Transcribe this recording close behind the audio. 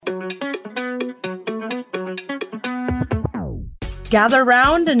Gather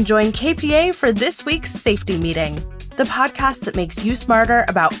round and join KPA for this week's Safety Meeting, the podcast that makes you smarter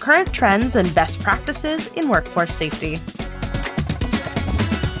about current trends and best practices in workforce safety.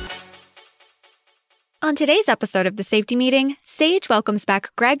 On today's episode of the Safety Meeting, Sage welcomes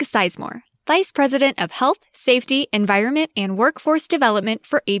back Greg Sizemore, Vice President of Health, Safety, Environment, and Workforce Development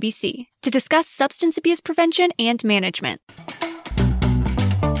for ABC, to discuss substance abuse prevention and management.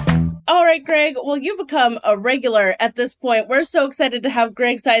 All right, Greg. Well, you've become a regular at this point. We're so excited to have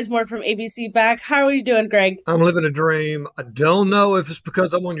Greg Sizemore from ABC back. How are you doing, Greg? I'm living a dream. I don't know if it's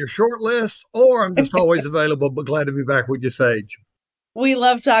because I'm on your short list or I'm just always available, but glad to be back with you, Sage. We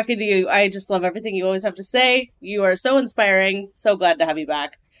love talking to you. I just love everything you always have to say. You are so inspiring. So glad to have you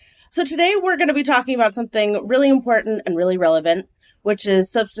back. So today we're going to be talking about something really important and really relevant, which is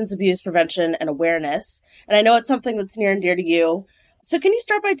substance abuse prevention and awareness. And I know it's something that's near and dear to you. So can you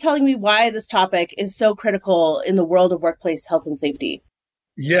start by telling me why this topic is so critical in the world of workplace health and safety?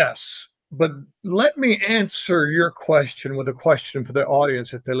 Yes, but let me answer your question with a question for the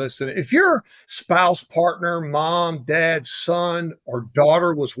audience if they listen. If your spouse, partner, mom, dad, son, or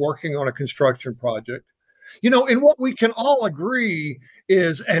daughter was working on a construction project, and what we can all agree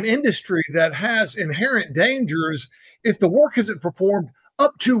is an industry that has inherent dangers if the work isn't performed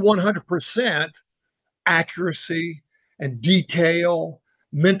up to 100% accuracy and detail,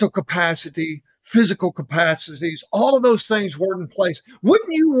 mental capacity, physical capacities, all of those things weren't in place. Wouldn't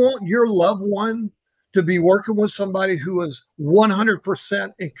you want your loved one to be working with somebody who is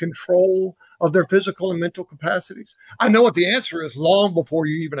 100% in control of their physical and mental capacities? I know what the answer is long before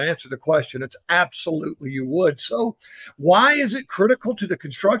you even answer the question. It's absolutely you would. So why is it critical to the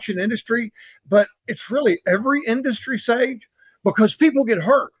construction industry? But it's really every industry, Sage, because people get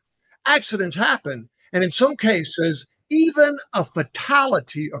hurt. Accidents happen. And in some cases, even a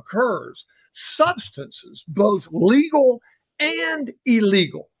fatality occurs. Substances, both legal and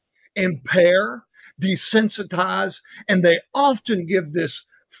illegal, impair, desensitize, and they often give this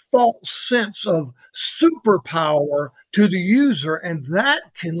false sense of superpower to the user, and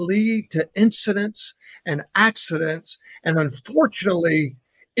that can lead to incidents and accidents. And unfortunately,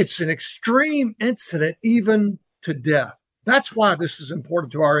 it's an extreme incident, even to death. That's why this is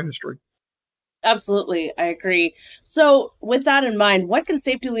important to our industry. Absolutely. I agree. So with that in mind, what can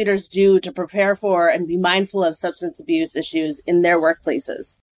safety leaders do to prepare for and be mindful of substance abuse issues in their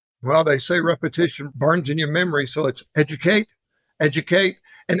workplaces? Well, they say repetition burns in your memory. So it's educate, educate,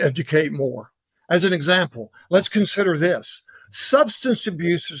 and educate more. As an example, let's consider this. Substance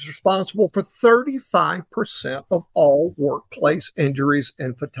abuse is responsible for 35% of all workplace injuries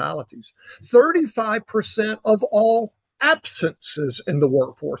and fatalities, 35% of all absences in the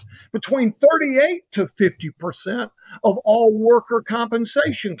workforce, between 38 to 50% of all worker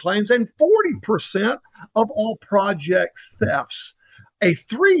compensation claims, and 40% of all project thefts. A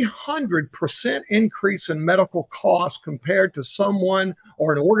 300% increase in medical costs compared to someone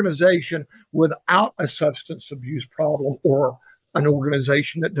or an organization without a substance abuse problem or an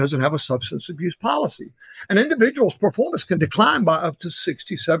organization that doesn't have a substance abuse policy. An individual's performance can decline by up to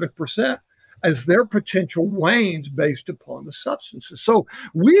 67% as their potential wanes based upon the substances. So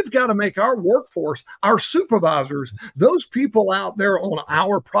we've got to make our workforce, our supervisors, those people out there on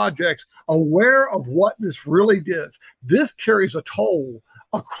our projects aware of what this really does. This carries a toll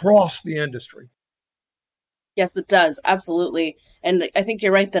across the industry. Yes, it does. Absolutely. And I think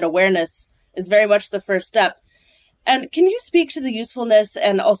you're right that awareness is very much the first step. And can you speak to the usefulness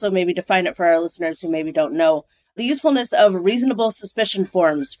and also maybe define it for our listeners who maybe don't know the usefulness of reasonable suspicion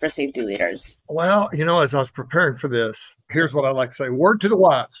forms for safety leaders? Well, as I was preparing for this, here's what I like to say. Word to the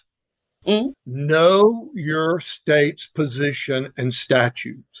wise. Know your state's position and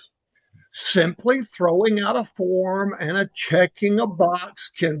statutes. Simply throwing out a form and checking a box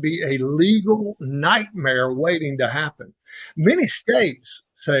can be a legal nightmare waiting to happen. Many states,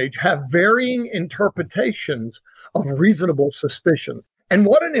 Sage, have varying interpretations of reasonable suspicion. And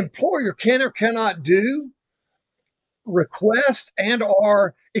what an employer can or cannot do, request,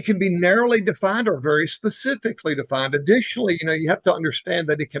 and/or it can be narrowly defined or very specifically defined. Additionally, you have to understand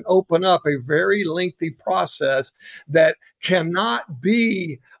that it can open up a very lengthy process that cannot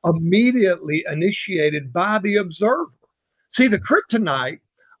be immediately initiated by the observer. See, the kryptonite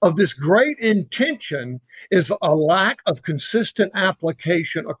of this great intention is a lack of consistent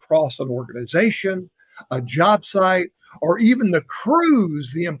application across an organization, a job site, or even the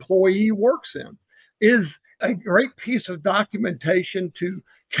crews the employee works in. Is a great piece of documentation to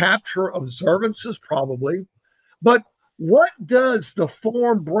capture observances, probably. But what does the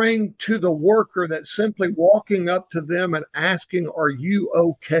form bring to the worker that simply walking up to them and asking, "Are you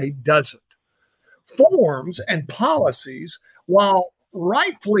okay?" doesn't? Forms and policies While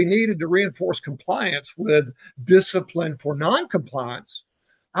rightfully needed to reinforce compliance with discipline for noncompliance,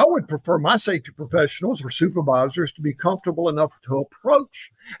 I would prefer my safety professionals or supervisors to be comfortable enough to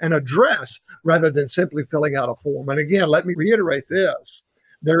approach and address rather than simply filling out a form. And again, let me reiterate this.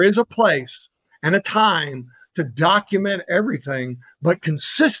 There is a place and a time to document everything, but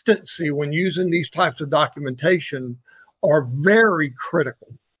consistency when using these types of documentation are very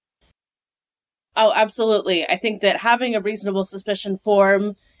critical. Oh, absolutely. I think that having a reasonable suspicion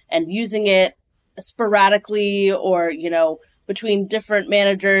form and using it sporadically or, between different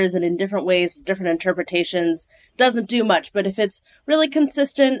managers and in different ways, different interpretations doesn't do much. But if it's really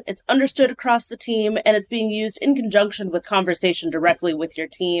consistent, it's understood across the team, and it's being used in conjunction with conversation directly with your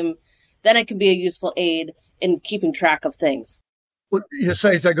team, then it can be a useful aid in keeping track of things. Well,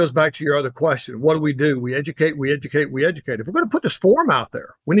 that goes back to your other question. What do? We educate, we educate, we educate. If we're going to put this form out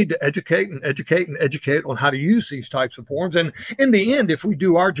there, we need to educate and educate and educate on how to use these types of forms. And in the end, if we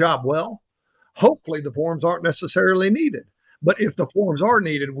do our job well, hopefully the forms aren't necessarily needed. But if the forms are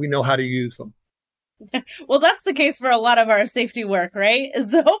needed, we know how to use them. Well, that's the case for a lot of our safety work, right?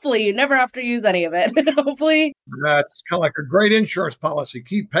 Is hopefully you never have to use any of it. Hopefully. That's kind of like a great insurance policy.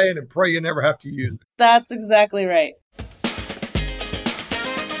 Keep paying and pray you never have to use it. That's exactly right.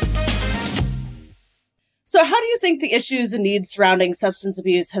 So how do you think the issues and needs surrounding substance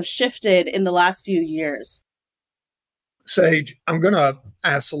abuse have shifted in the last few years? Sage, I'm going to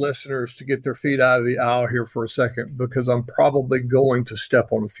ask the listeners to get their feet out of the aisle here for a second, because I'm probably going to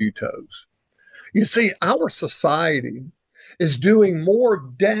step on a few toes. You see, our society is doing more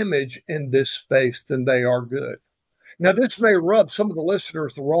damage in this space than they are good. Now, this may rub some of the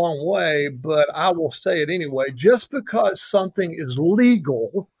listeners the wrong way, but I will say it anyway. Just because something is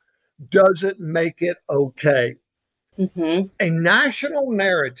legal doesn't make it okay. Mm-hmm. A national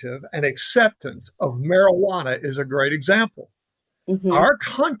narrative and acceptance of marijuana is a great example. Mm-hmm. Our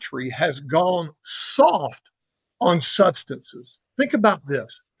country has gone soft on substances. Think about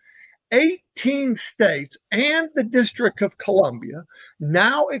this. 18 states and the District of Columbia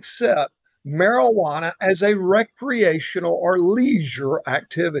now accept marijuana as a recreational or leisure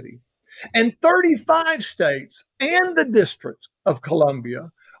activity. And 35 states and the District of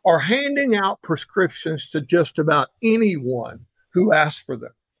Columbia are handing out prescriptions to just about anyone who asks for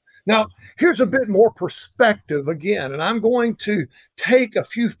them. Now, here's a bit more perspective again, and I'm going to take a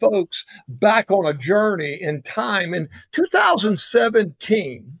few folks back on a journey in time. In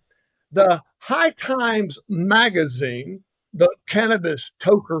 2017, the High Times magazine, the cannabis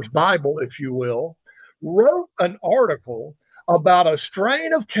toker's Bible, if you will, wrote an article about a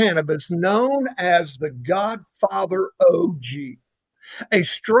strain of cannabis known as the Godfather OG. A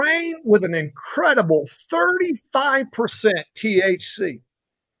strain with an incredible 35% THC.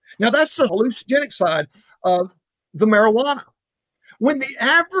 Now, that's the hallucinogenic side of the marijuana. When the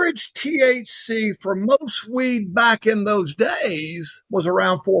average THC for most weed back in those days was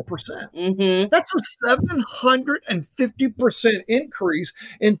around 4%. Mm-hmm. That's a 750% increase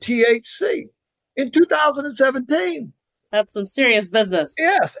in THC in 2017. That's some serious business.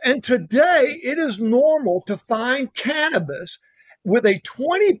 Yes, and today it is normal to find cannabis with a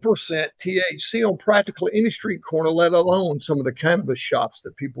 20% THC on practically any street corner, let alone some of the cannabis shops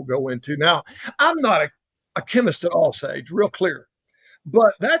that people go into. Now, I'm not a chemist at all, Sage, real clear.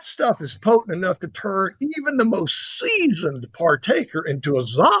 But that stuff is potent enough to turn even the most seasoned partaker into a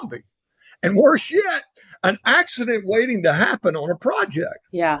zombie. And worse yet, an accident waiting to happen on a project.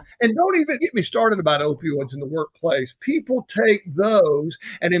 Yeah. And don't even get me started about opioids in the workplace. People take those,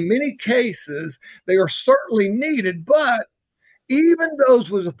 and in many cases, they are certainly needed, but even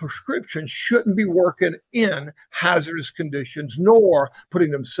those with a prescription shouldn't be working in hazardous conditions, nor putting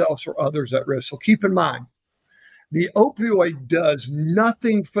themselves or others at risk. So keep in mind, the opioid does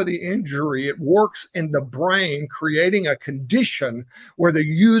nothing for the injury. It works in the brain, creating a condition where the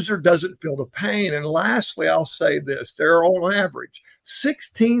user doesn't feel the pain. And lastly, I'll say this. There are on average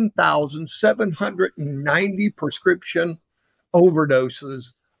 16,790 prescription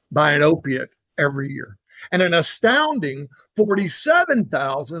overdoses by an opiate every year, and an astounding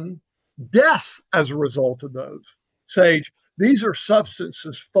 47,000 deaths as a result of those. Sage, these are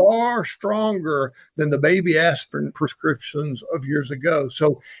substances far stronger than the baby aspirin prescriptions of years ago.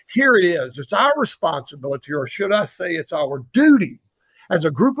 So here it is. It's our responsibility, or should I say it's our duty, as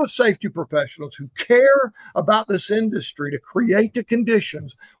a group of safety professionals who care about this industry, to create the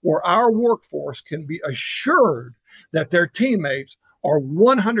conditions where our workforce can be assured that their teammates are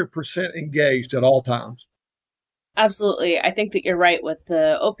 100% engaged at all times. Absolutely. I think that you're right with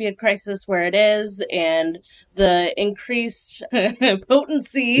the opioid crisis where it is and the increased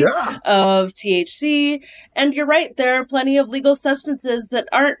potency of THC. And you're right, there are plenty of legal substances that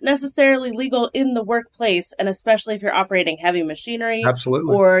aren't necessarily legal in the workplace. And especially if you're operating heavy machinery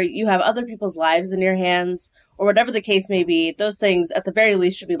Absolutely. or you have other people's lives in your hands or whatever the case may be, those things at the very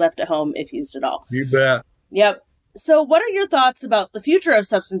least should be left at home if used at all. You bet. Yep. So what are your thoughts about the future of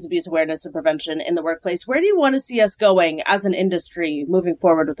substance abuse awareness and prevention in the workplace? Where do you want to see us going as an industry moving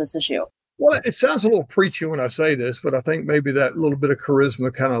forward with this issue? Well, it sounds a little preachy when I say this, but I think maybe that little bit of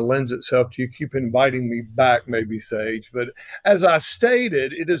charisma kind of lends itself to you keep inviting me back, maybe, Sage. But as I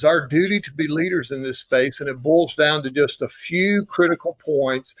stated, it is our duty to be leaders in this space, and it boils down to just a few critical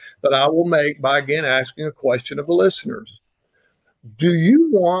points that I will make by, again, asking a question of the listeners. Do you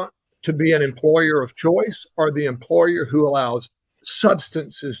want to be an employer of choice or the employer who allows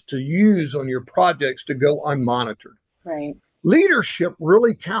substances to use on your projects to go unmonitored? Right. Leadership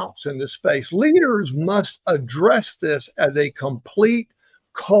really counts in this space. Leaders must address this as a complete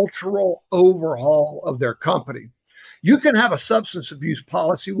cultural overhaul of their company. You can have a substance abuse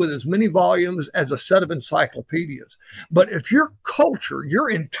policy with as many volumes as a set of encyclopedias. But if your culture, your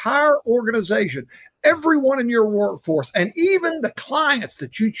entire organization, everyone in your workforce, and even the clients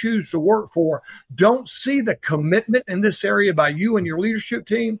that you choose to work for don't see the commitment in this area by you and your leadership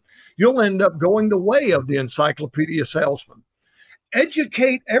team, you'll end up going the way of the encyclopedia salesman.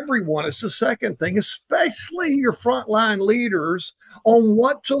 Educate everyone is the second thing, especially your frontline leaders, on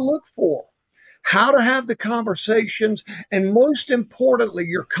what to look for, how to have the conversations, and most importantly,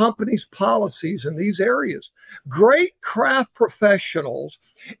 your company's policies in these areas. Great craft professionals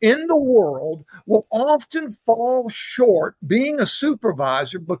in the world will often fall short being a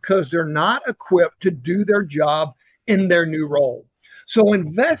supervisor because they're not equipped to do their job in their new role. So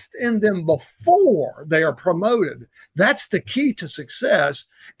invest in them before they are promoted. That's the key to success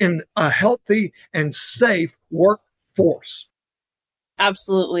in a healthy and safe workforce.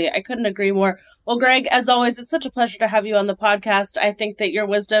 Absolutely. I couldn't agree more. Well, Greg, as always, it's such a pleasure to have you on the podcast. I think that your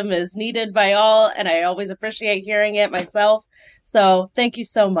wisdom is needed by all, and I always appreciate hearing it myself. So thank you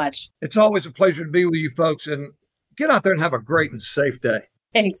so much. It's always a pleasure to be with you folks, and get out there and have a great and safe day.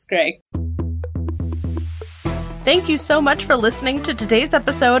 Thanks, Greg. Thank you so much for listening to today's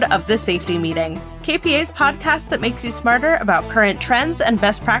episode of The Safety Meeting, KPA's podcast that makes you smarter about current trends and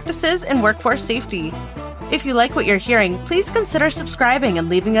best practices in workforce safety. If you like what you're hearing, please consider subscribing and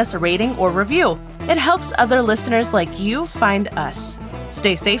leaving us a rating or review. It helps other listeners like you find us.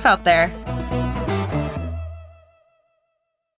 Stay safe out there.